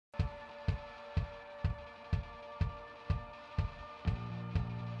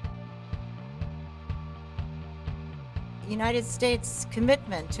United States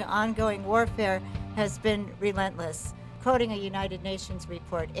commitment to ongoing warfare has been relentless. Quoting a United Nations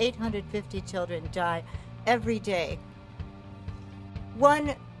report, 850 children die every day.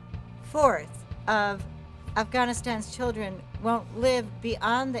 1/4 of Afghanistan's children won't live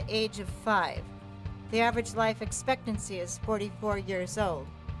beyond the age of 5. The average life expectancy is 44 years old.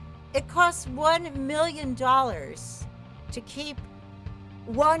 It costs $1 million to keep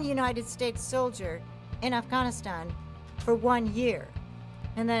one United States soldier in Afghanistan for 1 year.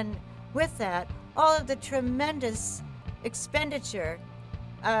 And then with that, all of the tremendous expenditure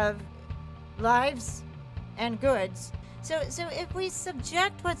of lives and goods. So if we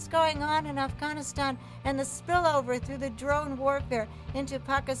subject what's going on in Afghanistan and the spillover through the drone warfare into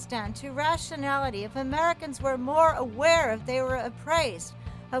Pakistan to rationality, if Americans were more aware, if they were appraised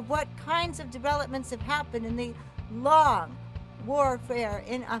of what kinds of developments have happened in the long warfare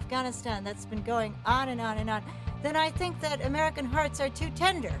in Afghanistan that's been going on and on and on, then I think that American hearts are too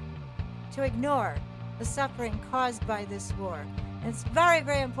tender to ignore the suffering caused by this war. And it's very,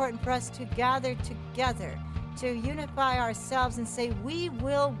 very important for us to gather together, to unify ourselves and say, we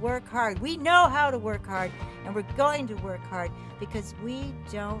will work hard. We know how to work hard, and we're going to work hard because we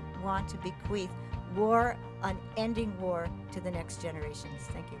don't want to bequeath war, unending war, to the next generations.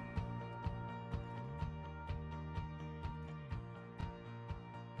 Thank you.